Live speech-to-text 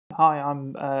Hi,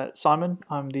 I'm Simon.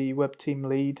 I'm the web team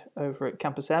lead over at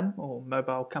Campus M, or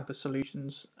Mobile Campus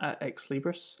Solutions at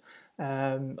Exlibris.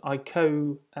 I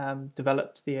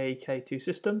co-developed the AEK2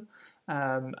 system,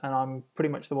 and I'm pretty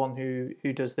much the one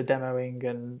who does the demoing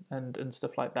and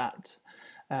stuff like that.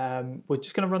 We're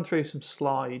just going to run through some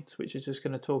slides, which is just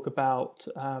going to talk about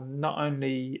not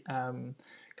only kind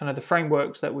of the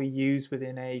frameworks that we use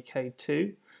within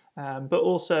AEK2, but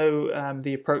also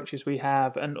the approaches we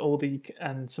have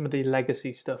and some of the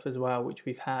legacy stuff as well, which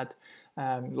we've had,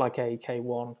 like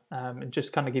AEK1, and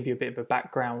just kind of give you a bit of a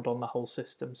background on the whole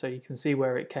system, so you can see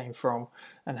where it came from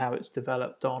and how it's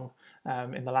developed on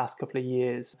in the last couple of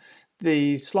years.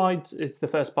 The slides is the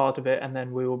first part of it, and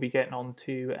then we will be getting on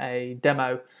to a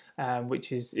demo,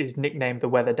 which is nicknamed the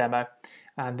weather demo,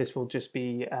 and this will just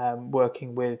be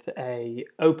working with a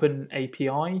open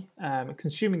API,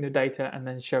 consuming the data and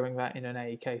then showing that in an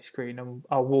AEK screen, and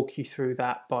I'll walk you through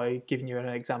that by giving you an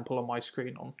example on my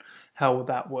screen on how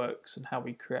that works and how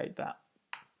we create that.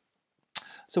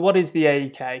 So what is the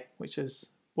AEK, which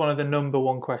is one of the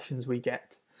 #1 questions we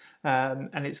get.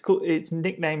 And it's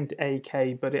nicknamed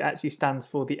AEK, but it actually stands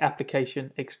for the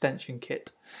Application Extension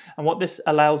Kit. And what this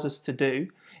allows us to do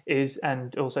is,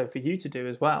 and also for you to do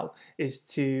as well, is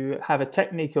to have a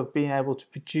technique of being able to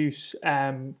produce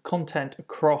content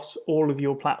across all of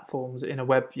your platforms in a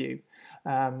web view.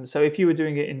 So if you were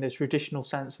doing it in the traditional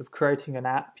sense of creating an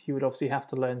app, you would obviously have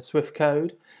to learn Swift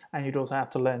code, and you'd also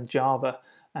have to learn Java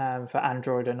for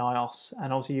Android and iOS,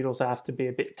 and obviously you'd also have to be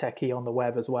a bit techie on the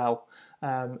web as well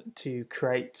to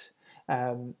create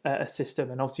a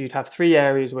system. And obviously you'd have 3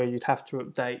 areas where you'd have to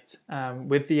update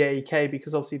with the AEK,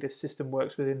 because obviously this system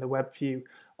works within the web view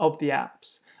of the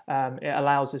apps. It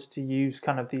allows us to use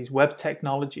kind of these web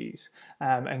technologies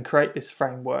and create this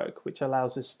framework, which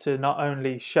allows us to not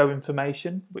only show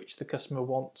information which the customer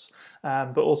wants,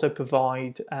 but also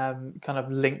provide kind of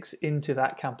links into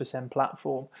that Campus M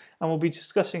platform. And we'll be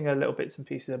discussing a little bits and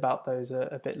pieces about those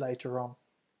a bit later on.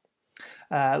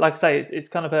 Like I say, it's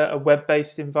kind of a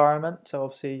web-based environment. So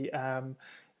obviously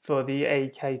for the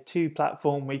AEK2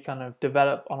 platform, we kind of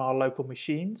develop on our local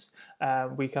machines.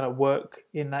 We kind of work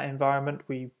in that environment.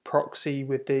 We proxy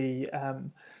with the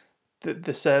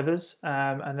servers,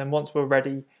 and then once we're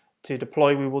ready to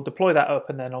deploy, we will deploy that up,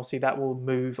 and then obviously that will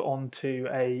move on to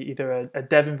either a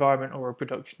dev environment or a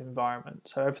production environment.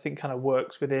 So everything kind of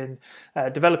works within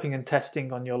developing and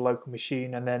testing on your local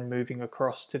machine, and then moving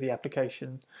across to the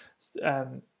application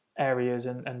areas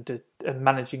and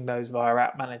managing those via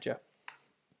App Manager.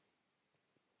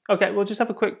 Okay, we'll just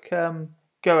have a quick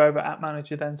go over App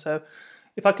Manager then. So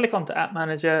if I click onto App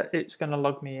Manager, it's going to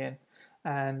log me in,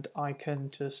 and I can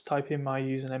just type in my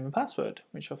username and password,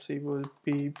 which obviously will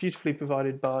be beautifully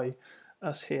provided by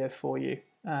us here for you.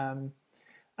 And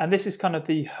this is kind of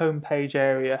the home page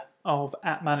area of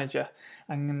App Manager,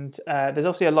 and there's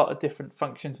obviously a lot of different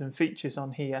functions and features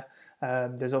on here.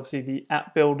 There's obviously the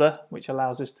app builder, which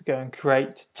allows us to go and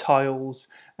create tiles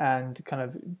and kind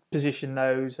of position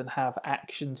those and have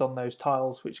actions on those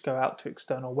tiles which go out to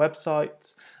external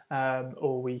websites,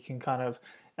 or we can kind of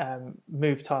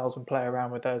move tiles and play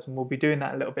around with those, and we'll be doing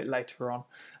that a little bit later on.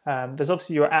 There's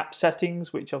obviously your app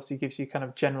settings, which obviously gives you kind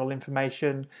of general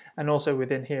information, and also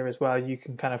within here as well you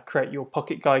can kind of create your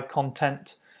pocket guide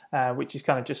content, which is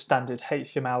kind of just standard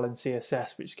HTML and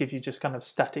CSS, which gives you just kind of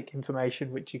static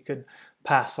information which you can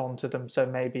pass on to them. So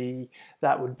maybe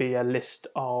that would be a list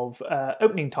of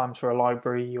opening times for a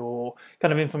library, or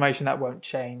kind of information that won't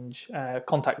change,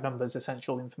 contact numbers,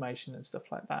 essential information and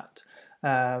stuff like that.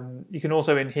 You can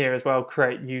also in here as well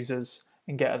create users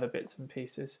and get other bits and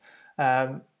pieces.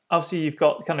 Obviously you've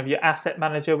got kind of your asset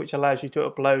manager, which allows you to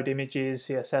upload images,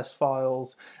 CSS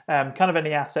files, kind of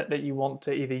any asset that you want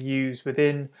to either use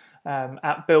within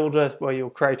App Builder, where you're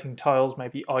creating tiles,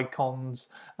 maybe icons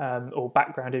or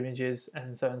background images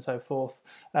and so on and so forth,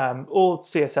 or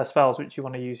CSS files which you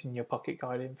want to use in your pocket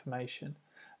guide information.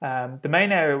 The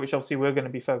main area which obviously we're going to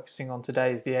be focusing on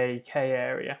today is the AEK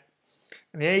area.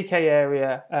 And the AEK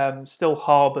area still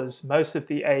harbours most of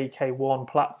the AEK1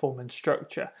 platform and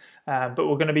structure, but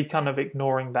we're going to be kind of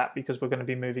ignoring that because we're going to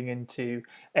be moving into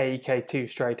AEK2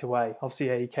 straight away. Obviously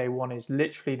AEK1 is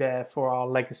literally there for our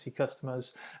legacy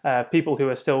customers, people who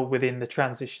are still within the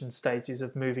transition stages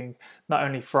of moving not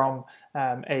only from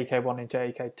AEK1 into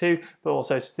AEK2, but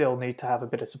also still need to have a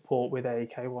bit of support with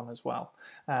AEK1 as well.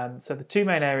 So the 2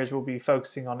 main areas we'll be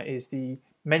focusing on is the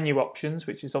menu options,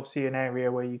 which is obviously an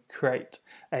area where you create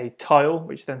a tile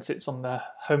which then sits on the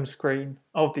home screen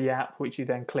of the app, which you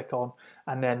then click on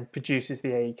and then produces the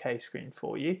AEK screen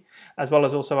for you, as well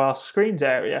as also our screens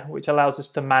area, which allows us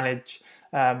to manage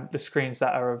the screens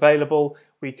that are available.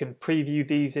 We can preview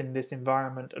these in this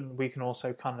environment, and we can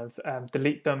also kind of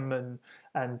delete them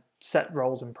and set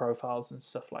roles and profiles and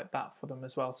stuff like that for them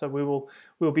as well. So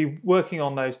we'll be working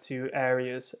on those two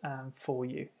areas for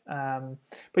you.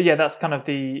 But yeah, that's kind of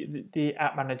the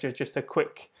app manager, just a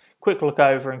quick look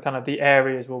over and kind of the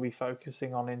areas we'll be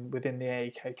focusing on within the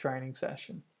AEK training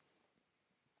session.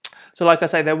 So like I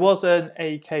say, there was an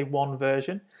AEK1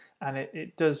 version, and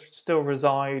it does still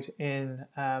reside in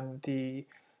the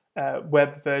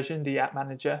web version, the app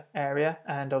manager area.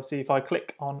 And obviously if I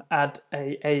click on add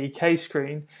a AEK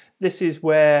screen, this is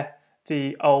where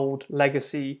the old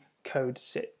legacy code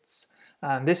sits.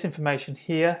 And this information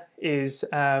here is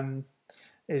kind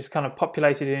of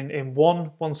populated in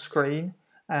one screen.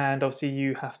 And obviously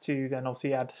you have to then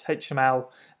obviously add HTML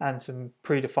and some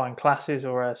predefined classes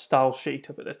or a style sheet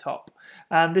up at the top.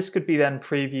 And this could be then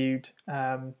previewed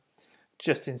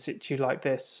just in situ like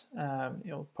this.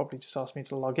 It'll probably just ask me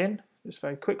to log in just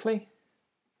very quickly,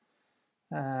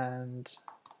 and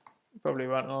probably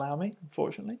won't allow me,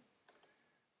 unfortunately.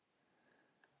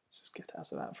 Let's just get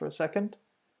out of that for a second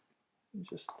and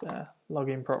just log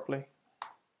in properly.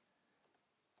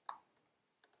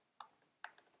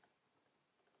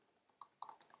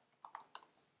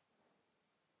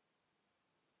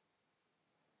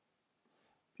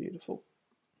 Beautiful.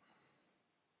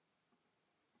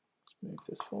 Let's move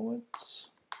this forwards.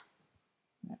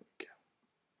 There we go.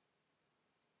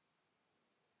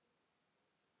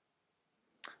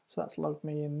 So that's logged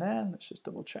me in there. Let's just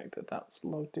double check that that's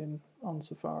logged in on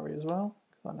Safari as well,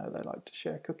 because I know they like to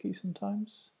share cookies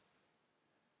sometimes.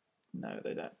 No,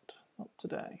 they don't, not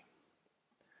today.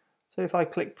 So if I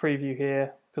click preview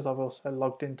here, because I've also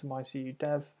logged into MyCU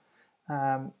Dev,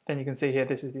 then you can see here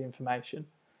this is the information.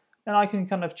 And I can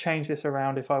kind of change this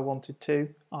around if I wanted to.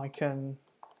 I can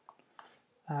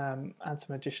add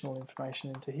some additional information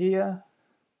into here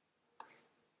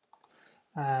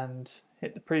and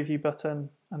hit the preview button,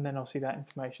 and then obviously that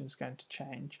information is going to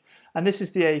change. And this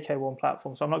is the AEK1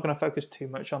 platform, so I'm not going to focus too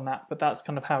much on that, but that's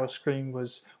kind of how a screen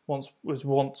was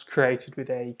once created with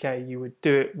AEK. You would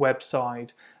do it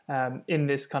webside in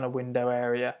this kind of window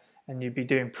area, and you'd be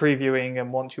doing previewing,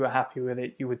 and once you were happy with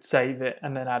it, you would save it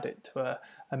and then add it to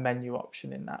a menu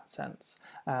option in that sense.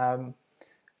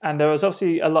 And there was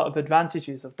obviously a lot of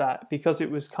advantages of that, because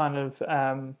it was kind of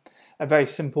a very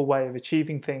simple way of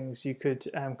achieving things. You could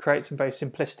create some very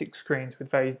simplistic screens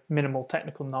with very minimal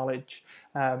technical knowledge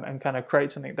and kind of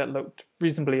create something that looked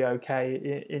reasonably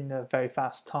okay in a very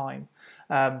fast time.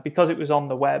 Because it was on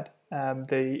the web,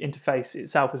 the interface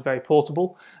itself was very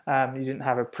portable. You didn't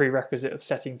have a prerequisite of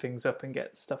setting things up and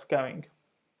get stuff going.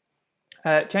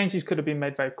 Changes could have been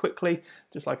made very quickly,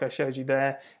 just like I showed you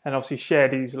there, and obviously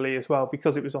shared easily as well.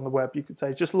 Because it was on the web, you could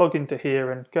say just log into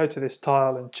here and go to this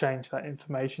tile and change that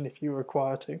information if you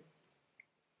require to.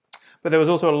 But there was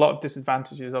also a lot of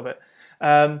disadvantages of it.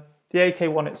 The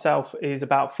AEK1 itself is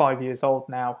about 5 years old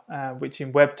now, which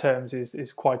in web terms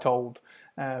is quite old,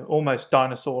 almost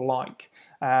dinosaur-like.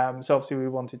 So obviously we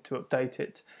wanted to update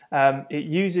it. It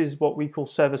uses what we call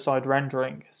server-side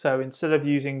rendering. So instead of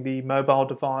using the mobile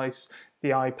device, the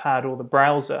iPad or the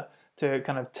browser to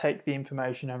kind of take the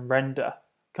information and render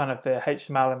kind of the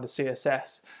HTML and the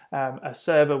CSS, a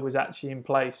server was actually in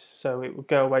place. So it would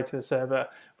go away to the server,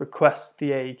 request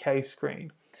the AEK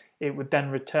screen. It would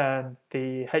then return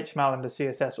the HTML and the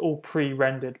CSS all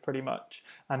pre-rendered pretty much,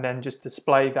 and then just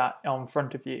display that on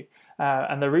front of you.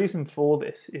 And the reason for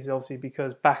this is obviously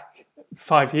because back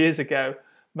 5 years ago,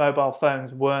 mobile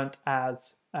phones weren't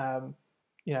as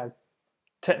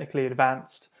technically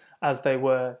advanced as they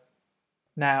were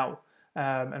now.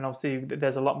 And obviously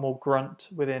there's a lot more grunt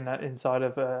inside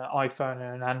of an iPhone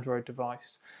and an Android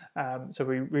device. So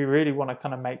we really want to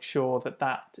kind of make sure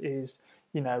that is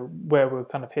where we're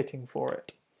kind of hitting for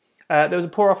it. There was a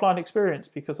poor offline experience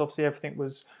because obviously everything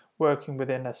was working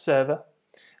within a server.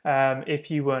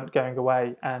 If you weren't going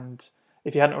away and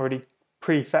if you hadn't already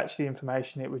pre-fetched the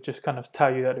information, it would just kind of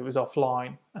tell you that it was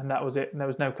offline, and that was it. And there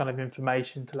was no kind of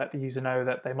information to let the user know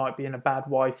that they might be in a bad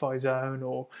Wi-Fi zone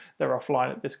or they're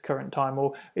offline at this current time,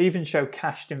 or even show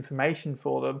cached information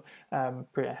for them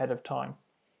ahead of time.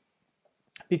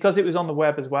 Because it was on the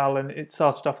web as well, and it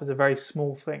started off as a very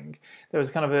small thing, there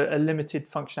was kind of a limited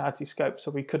functionality scope, so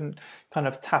we couldn't kind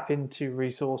of tap into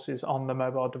resources on the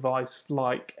mobile device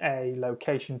like a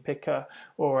location picker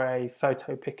or a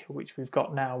photo picker, which we've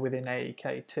got now within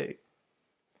AEK2.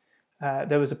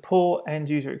 There was a poor end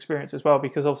user experience as well,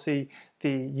 because obviously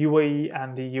the UI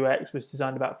and the UX was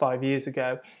designed about 5 years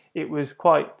ago. it was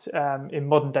quite, in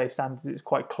modern day standards, it's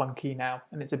quite clunky now,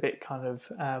 and it's a bit kind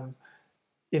of,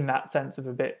 in that sense of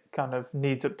a bit kind of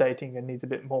needs updating and needs a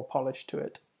bit more polish to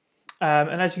it.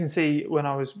 And as you can see, when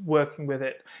I was working with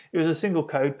it, it was a single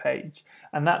code page,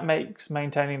 and that makes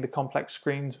maintaining the complex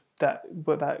screens that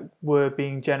were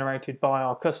being generated by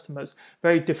our customers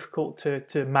very difficult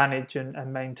to manage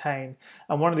and maintain.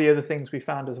 And one of the other things we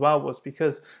found as well was,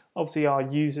 because obviously our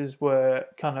users were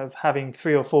kind of having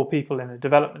 3 or 4 people in a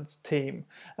development team,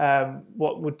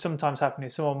 what would sometimes happen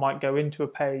is someone might go into a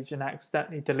page and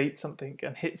accidentally delete something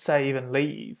and hit save and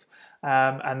leave.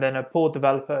 And then a poor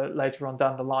developer later on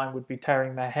down the line would be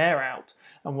tearing their hair out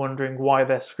and wondering why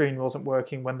their screen wasn't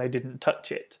working when they didn't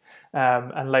touch it.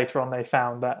 And later on they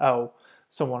found that, oh,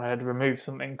 someone had removed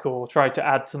something or tried to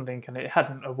add something and it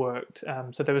hadn't worked.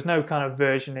 So there was no kind of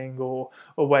versioning or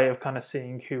way of kind of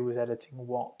seeing who was editing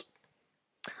what.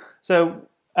 So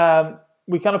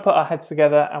we kind of put our heads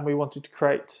together and we wanted to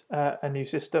create a new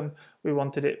system. We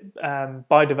wanted it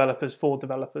by developers for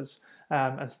developers,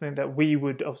 and something that we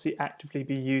would obviously actively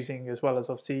be using, as well as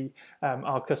obviously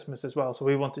our customers as well. So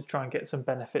we wanted to try and get some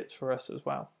benefits for us as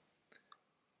well.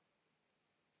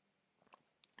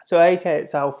 So AEK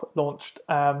itself launched,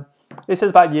 this is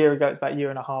about a year ago, it's about a year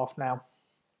and a half now,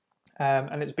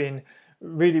 and it's been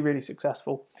really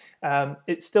successful.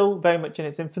 It's still very much in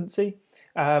its infancy,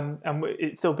 and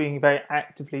it's still being very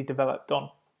actively developed on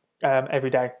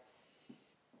every day.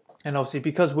 And obviously,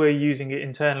 because we're using it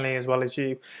internally as well as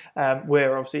you,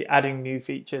 we're obviously adding new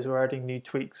features, we're adding new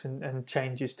tweaks and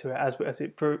changes to it as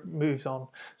it moves on.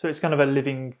 So it's kind of a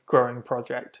living, growing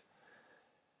project.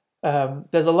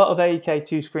 There's a lot of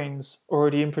AEK2 screens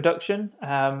already in production.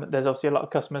 There's obviously a lot of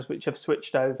customers which have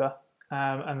switched over,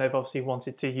 and they've obviously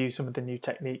wanted to use some of the new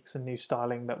techniques and new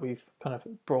styling that we've kind of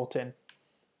brought in.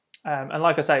 And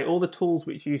like I say, all the tools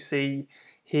which you see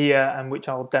here and which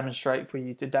I'll demonstrate for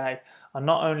you today are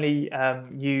not only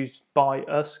used by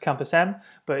us, Campus M,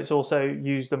 but it's also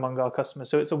used among our customers.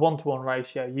 So it's a 1-to-1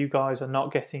 ratio. You guys are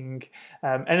not getting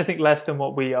anything less than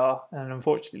what we are. And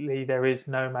unfortunately, there is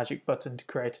no magic button to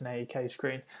create an AEK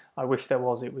screen. I wish there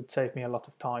was. It would save me a lot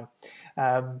of time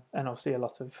and obviously a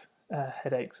lot of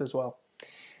headaches as well.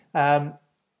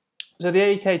 So the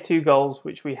AEK2 goals,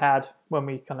 which we had when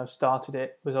we kind of started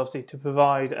it, was obviously to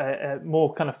provide a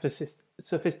more kind of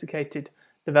sophisticated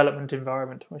development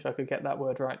environment. Wish I could get that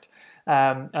word right.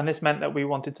 And this meant that we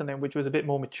wanted something which was a bit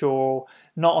more mature,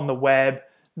 not on the web,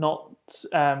 not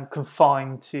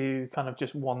confined to kind of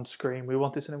just one screen. We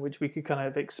wanted something which we could kind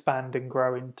of expand and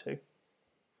grow into.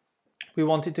 We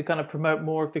wanted to kind of promote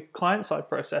more of the client-side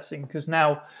processing, because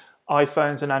now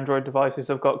iPhones and Android devices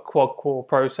have got quad-core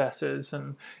processors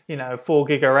and 4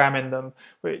 gig of RAM in them.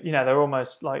 They're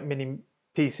almost like mini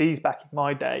PCs back in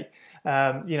my day.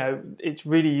 It's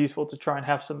really useful to try and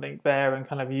have something there and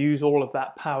kind of use all of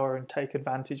that power and take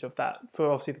advantage of that for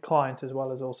obviously the client, as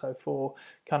well as also for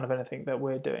kind of anything that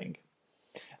we're doing.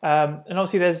 And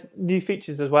obviously there's new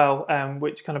features as well,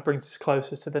 which kind of brings us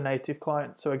closer to the native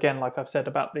client. So again, like I've said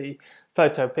about the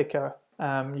photo picker,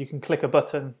 you can click a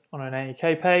button on an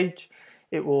AEK page.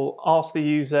 It will ask the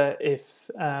user if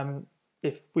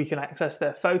we can access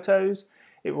their photos.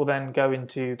 It will then go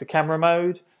into the camera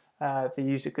mode. The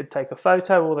user could take a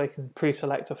photo, or they can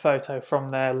pre-select a photo from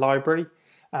their library.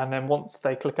 And then once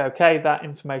they click OK, that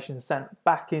information is sent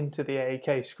back into the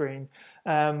AEK screen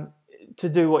to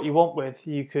do what you want with.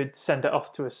 You could send it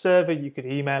off to a server, you could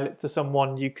email it to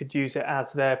someone, you could use it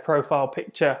as their profile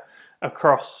picture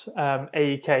across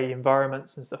AEK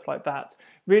environments and stuff like that.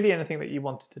 Really anything that you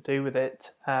wanted to do with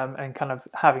it, and kind of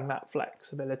having that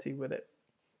flexibility with it.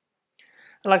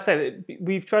 And like I say,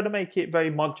 we've tried to make it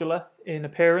very modular in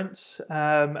appearance,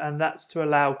 and that's to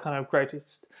allow kind of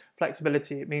greatest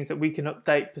flexibility. It means that we can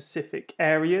update specific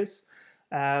areas,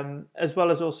 as well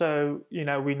as also,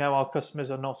 we know our customers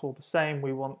are not all the same.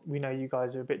 We know you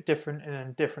guys are a bit different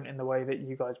and different in the way that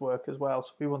you guys work as well.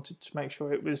 So we wanted to make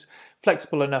sure it was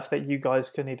flexible enough that you guys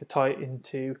can either tie it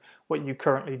into what you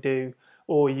currently do,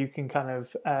 or you can kind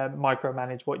of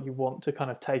micromanage what you want to kind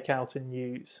of take out and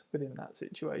use within that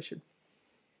situation.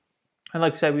 And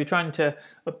like I say, we're trying to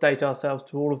update ourselves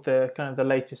to all of the kind of the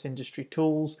latest industry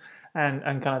tools and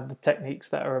kind of the techniques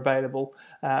that are available.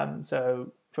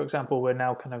 So for example, we're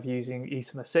now kind of using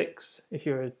ESMA 6. If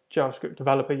you're a JavaScript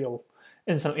developer, you'll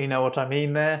instantly know what I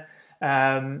mean there.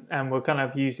 And we're kind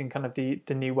of using kind of the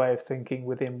new way of thinking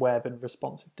within web and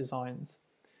responsive designs.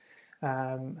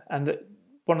 And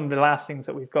one of the last things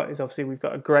that we've got is obviously we've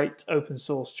got a great open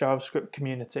source JavaScript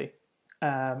community.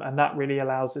 And that really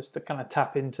allows us to kind of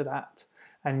tap into that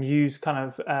and use kind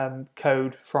of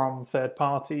code from third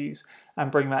parties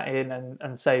and bring that in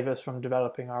and save us from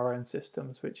developing our own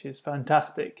systems, which is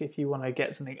fantastic if you want to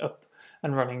get something up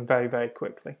and running very, very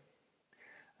quickly.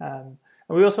 And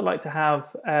we also like to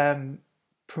have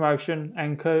promotion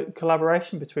and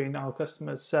collaboration between our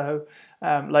customers. So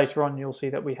later on, you'll see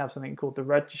that we have something called the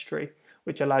registry,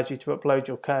 which allows you to upload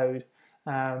your code.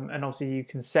 And obviously you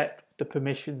can set the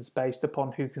permissions based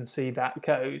upon who can see that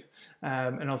code.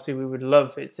 And obviously we would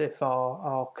love it if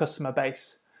our customer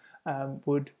base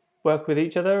would work with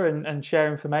each other and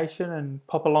share information and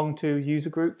pop along to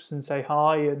user groups and say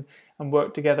hi and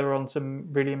work together on some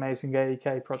really amazing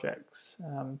AEK projects.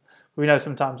 We know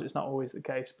sometimes it's not always the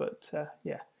case, but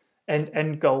yeah,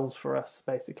 end goals for us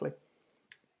basically.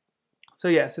 So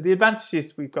yeah, so the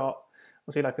advantages we've got,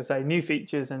 obviously, like I say, new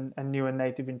features and new and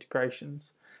native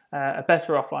integrations, a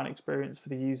better offline experience for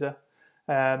the user,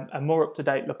 a more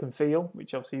up-to-date look and feel,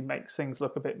 which obviously makes things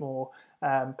look a bit more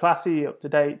classy,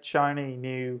 up-to-date, shiny,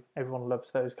 new. Everyone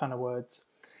loves those kind of words.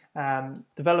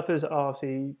 Developers are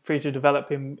obviously free to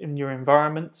develop in your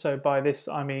environment. So by this,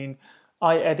 I mean,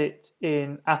 I edit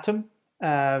in Atom.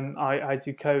 I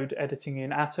do code editing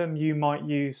in Atom. You might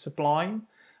use Sublime.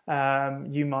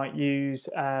 You might use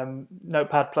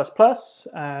Notepad++.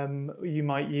 You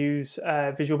might use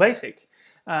Visual Basic.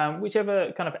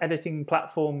 Whichever kind of editing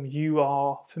platform you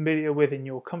are familiar with and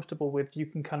you're comfortable with, you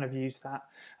can kind of use that.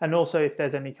 And also if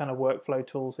there's any kind of workflow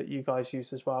tools that you guys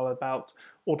use as well about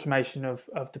automation of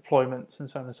deployments and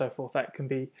so on and so forth, that can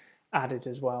be added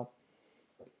as well.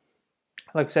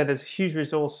 Like I said, there's a huge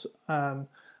resource of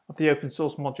the open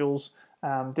source modules.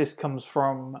 This comes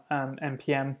from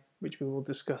NPM, which we will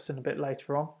discuss in a bit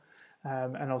later on.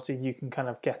 And obviously you can kind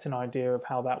of get an idea of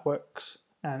how that works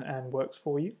and works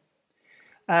for you.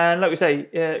 And like we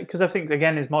say, because everything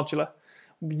again is modular,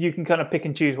 you can kind of pick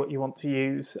and choose what you want to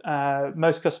use.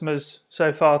 Most customers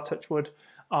so far, touch wood,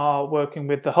 are working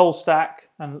with the whole stack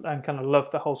and kind of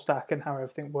love the whole stack and how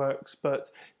everything works. But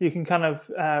you can kind of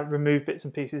remove bits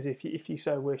and pieces if you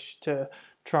so wish to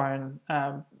try and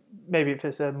maybe if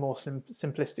it's a more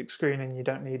simplistic screen and you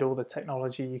don't need all the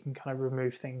technology, you can kind of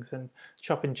remove things and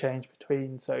chop and change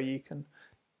between, so you can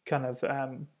kind of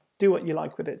do what you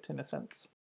like with it in a sense.